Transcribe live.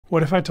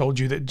What if I told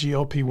you that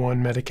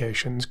GLP-1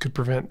 medications could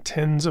prevent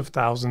tens of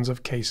thousands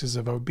of cases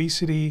of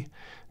obesity,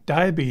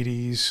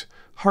 diabetes,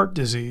 heart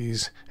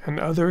disease, and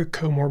other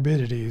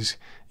comorbidities,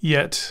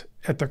 yet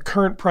at their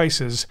current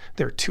prices,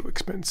 they're too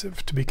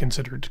expensive to be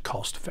considered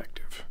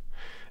cost-effective?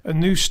 A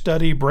new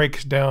study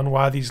breaks down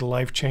why these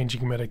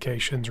life-changing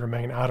medications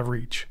remain out of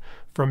reach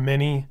from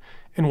many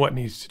and what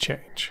needs to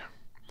change.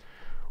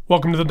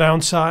 Welcome to the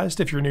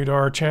Downsized. If you're new to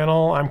our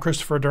channel, I'm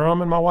Christopher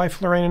Durham, and my wife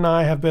Laraine and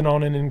I have been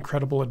on an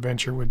incredible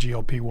adventure with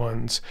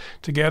GLP-1s.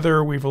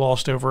 Together, we've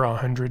lost over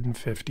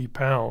 150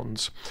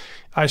 pounds.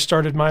 I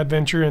started my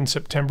adventure in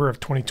September of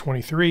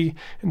 2023,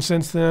 and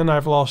since then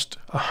I've lost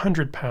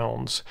 100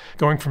 pounds,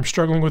 going from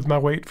struggling with my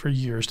weight for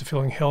years to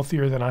feeling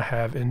healthier than I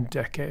have in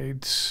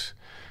decades.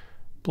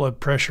 Blood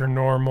pressure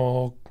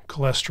normal,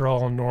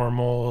 cholesterol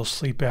normal,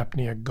 sleep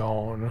apnea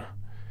gone.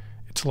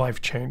 It's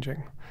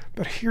life-changing.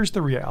 But here's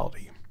the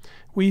reality.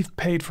 We've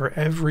paid for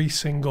every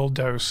single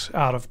dose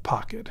out of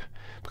pocket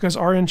because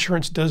our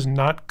insurance does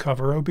not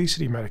cover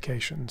obesity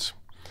medications.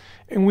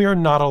 And we are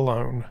not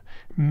alone.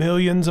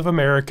 Millions of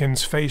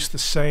Americans face the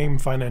same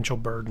financial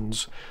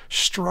burdens,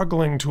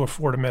 struggling to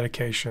afford a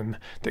medication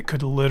that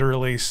could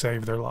literally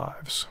save their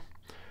lives.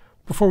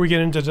 Before we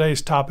get into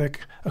today's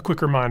topic, a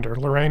quick reminder,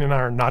 Laraine and I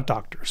are not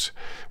doctors.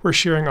 We're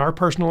sharing our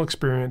personal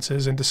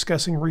experiences and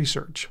discussing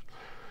research.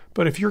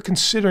 But if you're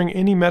considering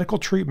any medical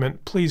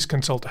treatment, please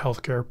consult a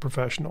healthcare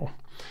professional.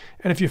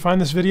 And if you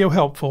find this video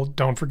helpful,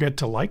 don't forget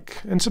to like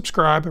and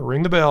subscribe,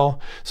 ring the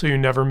bell so you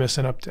never miss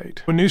an update.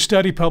 A new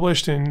study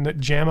published in the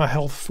JAMA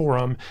Health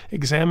Forum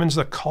examines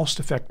the cost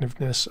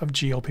effectiveness of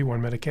GLP-1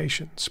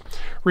 medications.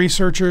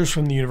 Researchers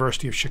from the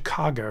University of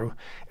Chicago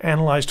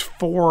analyzed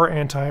 4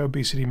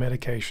 anti-obesity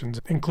medications,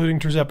 including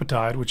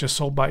tirzepatide, which is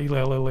sold by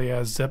Eli Lilly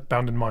as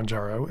Zepbound and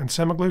Mounjaro, and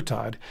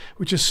semaglutide,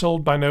 which is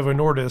sold by Novo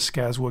Nordisk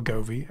as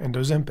Wegovy and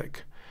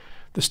Ozempic.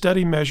 The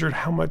study measured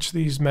how much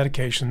these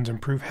medications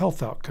improve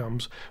health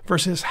outcomes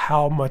versus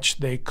how much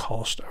they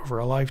cost over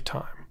a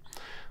lifetime.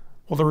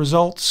 Well, the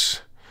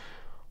results,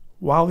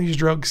 while these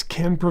drugs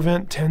can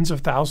prevent tens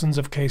of thousands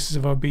of cases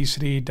of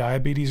obesity,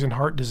 diabetes, and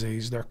heart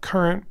disease, their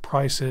current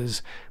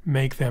prices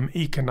make them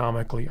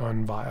economically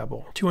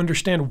unviable. To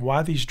understand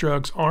why these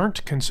drugs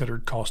aren't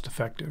considered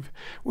cost-effective,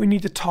 we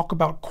need to talk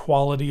about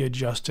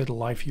quality-adjusted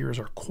life years,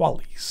 or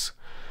QALYs.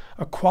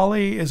 A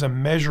QALY is a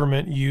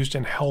measurement used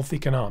in health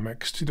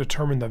economics to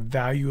determine the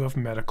value of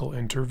medical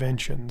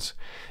interventions.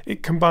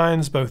 It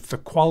combines both the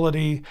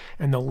quality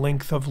and the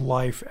length of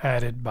life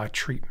added by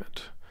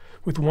treatment,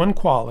 with one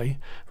QALY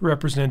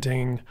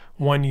representing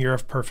 1 year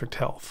of perfect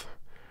health.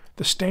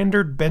 The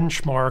standard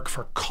benchmark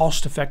for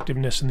cost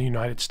effectiveness in the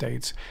United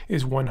States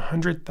is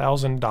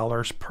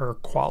 $100,000 per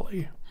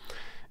QALY.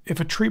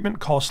 If a treatment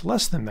costs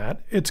less than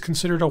that, it's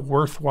considered a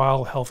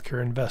worthwhile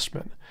healthcare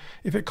investment.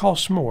 If it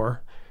costs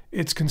more,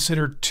 it's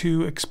considered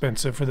too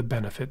expensive for the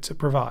benefits it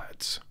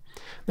provides.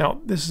 Now,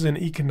 this is an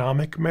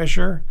economic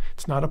measure.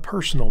 It's not a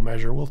personal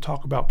measure. We'll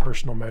talk about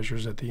personal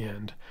measures at the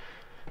end.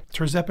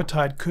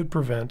 Tirzepatide could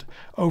prevent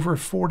over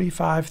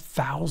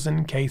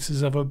 45,000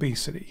 cases of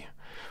obesity,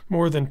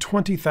 more than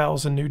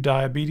 20,000 new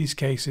diabetes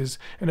cases,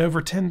 and over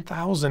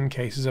 10,000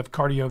 cases of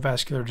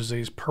cardiovascular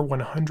disease per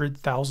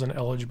 100,000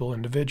 eligible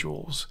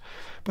individuals.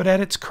 But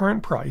at its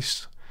current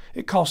price,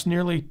 it costs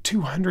nearly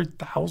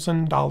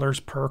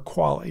 $200,000 per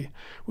QALY,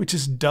 which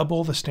is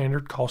double the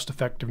standard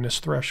cost-effectiveness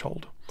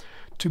threshold.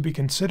 To be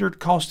considered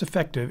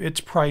cost-effective,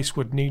 its price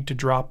would need to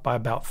drop by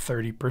about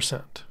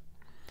 30%.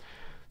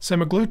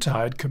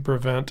 Semaglutide could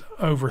prevent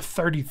over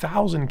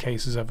 30,000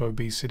 cases of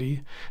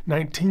obesity,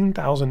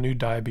 19,000 new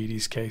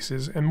diabetes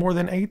cases, and more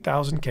than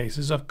 8,000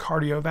 cases of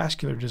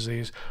cardiovascular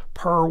disease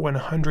per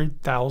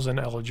 100,000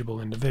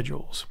 eligible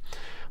individuals.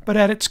 But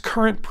at its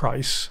current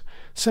price,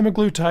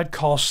 semaglutide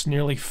costs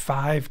nearly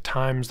 5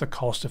 times the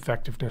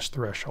cost-effectiveness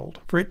threshold.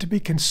 For it to be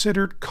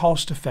considered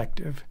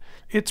cost-effective,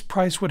 its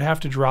price would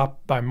have to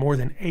drop by more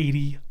than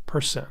 80%.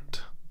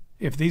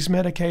 If these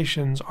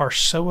medications are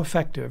so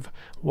effective,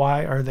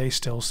 why are they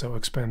still so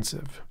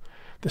expensive?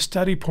 The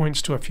study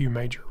points to a few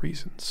major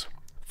reasons.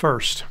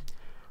 First,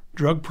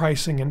 drug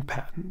pricing and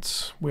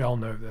patents. We all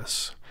know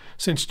this.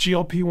 Since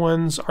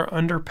GLP-1s are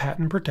under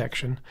patent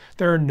protection,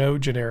 there are no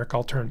generic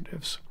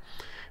alternatives,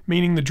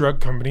 meaning the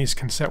drug companies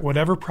can set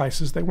whatever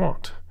prices they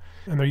want,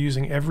 and they're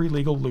using every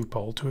legal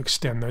loophole to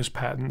extend those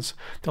patents,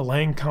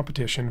 delaying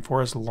competition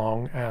for as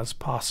long as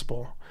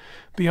possible.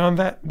 Beyond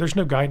that, there's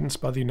no guidance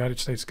by the United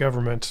States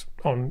government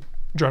on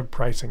drug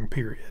pricing,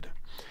 period.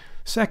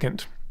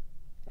 Second,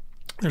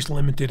 there's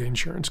limited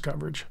insurance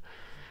coverage.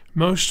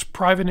 Most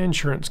private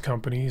insurance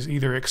companies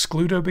either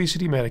exclude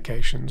obesity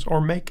medications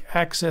or make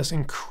access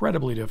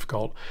incredibly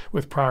difficult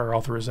with prior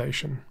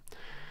authorization.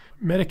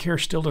 Medicare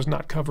still does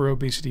not cover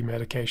obesity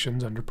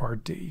medications under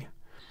Part D.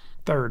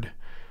 Third,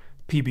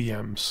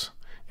 PBMs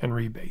and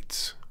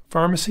rebates.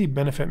 Pharmacy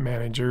benefit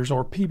managers,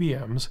 or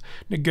PBMs,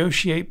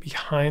 negotiate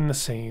behind the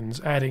scenes,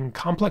 adding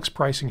complex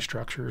pricing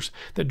structures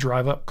that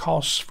drive up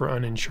costs for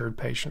uninsured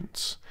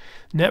patients.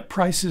 Net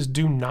prices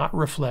do not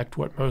reflect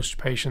what most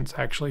patients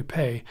actually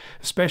pay,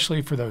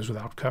 especially for those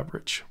without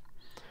coverage.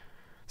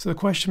 So the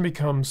question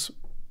becomes,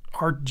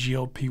 are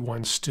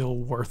GLP-1s still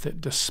worth it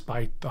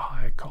despite the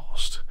high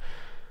cost?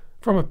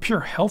 From a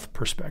pure health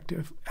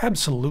perspective,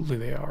 absolutely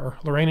they are.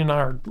 Laraine and I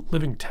are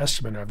living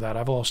testament of that.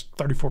 I've lost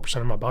 34%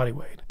 of my body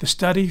weight. The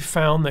study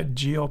found that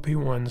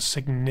GLP-1s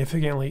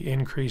significantly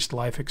increased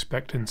life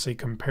expectancy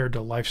compared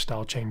to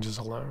lifestyle changes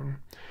alone.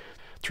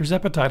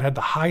 Tirzepatide had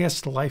the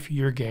highest life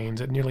year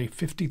gains at nearly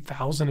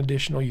 50,000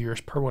 additional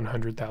years per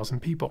 100,000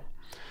 people.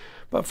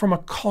 But from a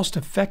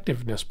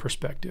cost-effectiveness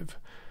perspective,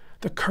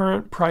 the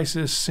current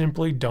prices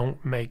simply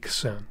don't make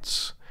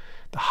sense.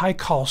 The high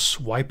costs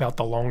wipe out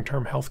the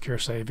long-term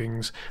healthcare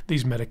savings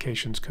these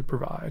medications could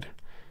provide.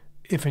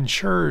 If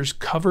insurers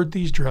covered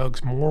these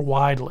drugs more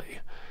widely,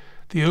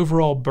 the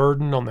overall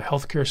burden on the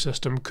healthcare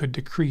system could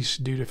decrease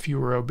due to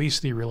fewer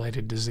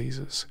obesity-related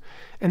diseases.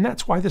 And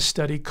that's why the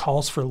study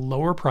calls for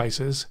lower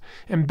prices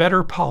and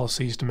better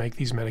policies to make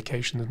these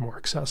medications more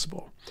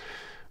accessible.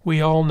 We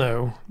all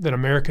know that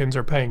Americans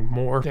are paying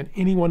more than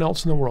anyone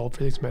else in the world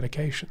for these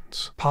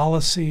medications.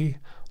 Policy,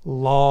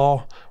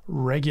 law,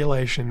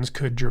 regulations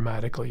could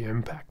dramatically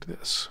impact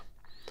this.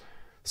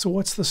 So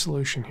what's the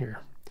solution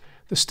here?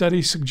 The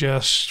study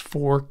suggests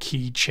 4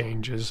 key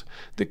changes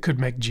that could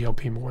make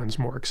GLP-1s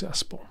more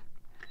accessible.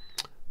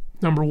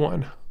 Number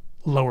 1,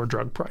 lower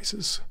drug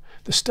prices.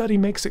 The study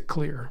makes it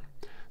clear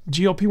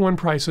GLP-1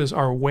 prices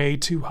are way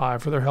too high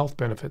for their health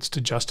benefits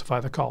to justify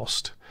the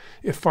cost.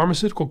 If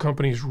pharmaceutical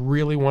companies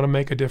really want to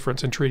make a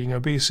difference in treating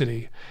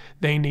obesity,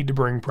 they need to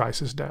bring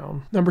prices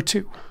down. Number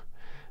 2,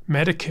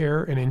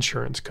 Medicare and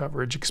insurance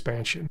coverage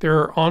expansion. There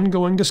are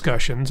ongoing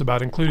discussions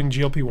about including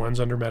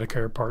GLP-1s under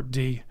Medicare Part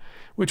D,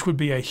 which would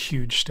be a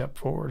huge step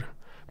forward.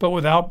 But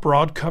without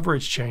broad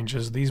coverage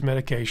changes, these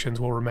medications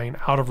will remain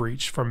out of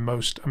reach for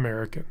most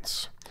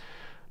Americans.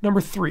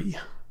 Number 3,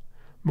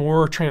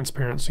 more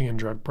transparency in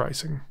drug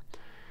pricing.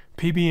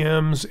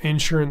 PBMs,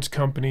 insurance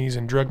companies,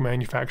 and drug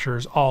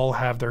manufacturers all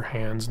have their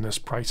hands in this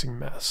pricing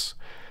mess.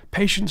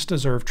 Patients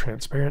deserve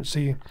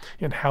transparency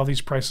in how these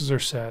prices are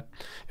set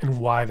and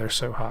why they're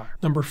so high.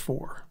 Number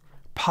 4,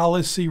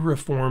 policy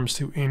reforms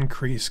to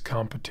increase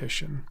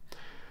competition.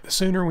 The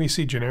sooner we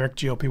see generic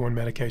GLP-1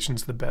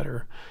 medications, the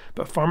better,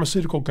 but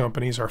pharmaceutical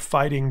companies are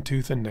fighting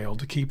tooth and nail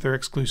to keep their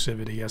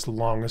exclusivity as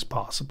long as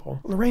possible.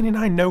 Laraine and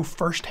I know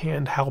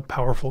firsthand how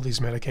powerful these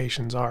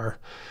medications are.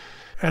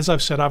 As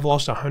I've said, I've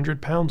lost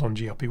 100 pounds on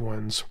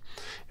GLP-1s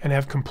and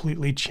have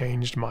completely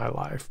changed my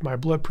life. My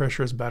blood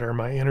pressure is better,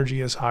 my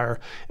energy is higher,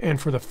 and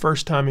for the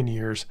first time in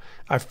years,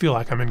 I feel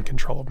like I'm in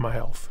control of my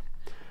health.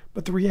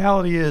 But the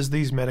reality is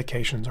these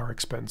medications are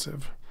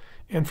expensive.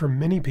 And for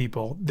many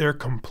people, they're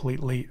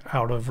completely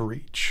out of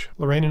reach.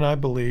 Laraine and I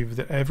believe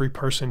that every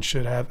person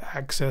should have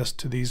access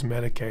to these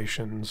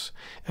medications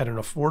at an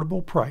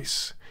affordable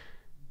price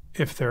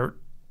if they're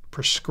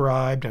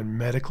prescribed and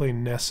medically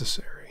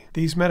necessary.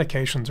 These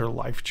medications are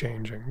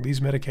life-changing.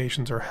 These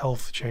medications are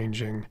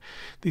health-changing.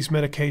 These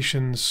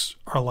medications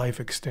are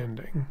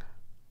life-extending.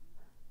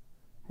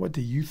 What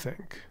do you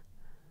think?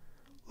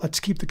 Let's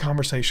keep the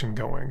conversation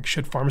going.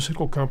 Should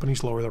pharmaceutical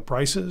companies lower their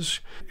prices?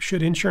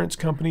 Should insurance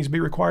companies be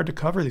required to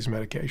cover these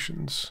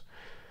medications?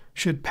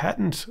 Should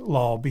patent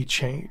law be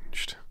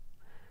changed?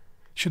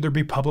 Should there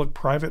be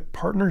public-private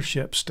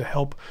partnerships to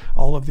help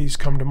all of these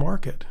come to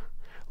market?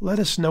 Let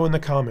us know in the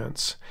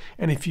comments.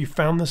 And if you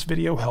found this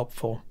video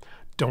helpful,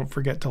 don't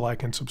forget to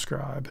like and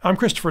subscribe. I'm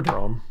Christopher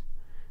Durham,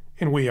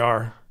 and we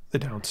are the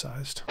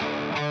Downsized.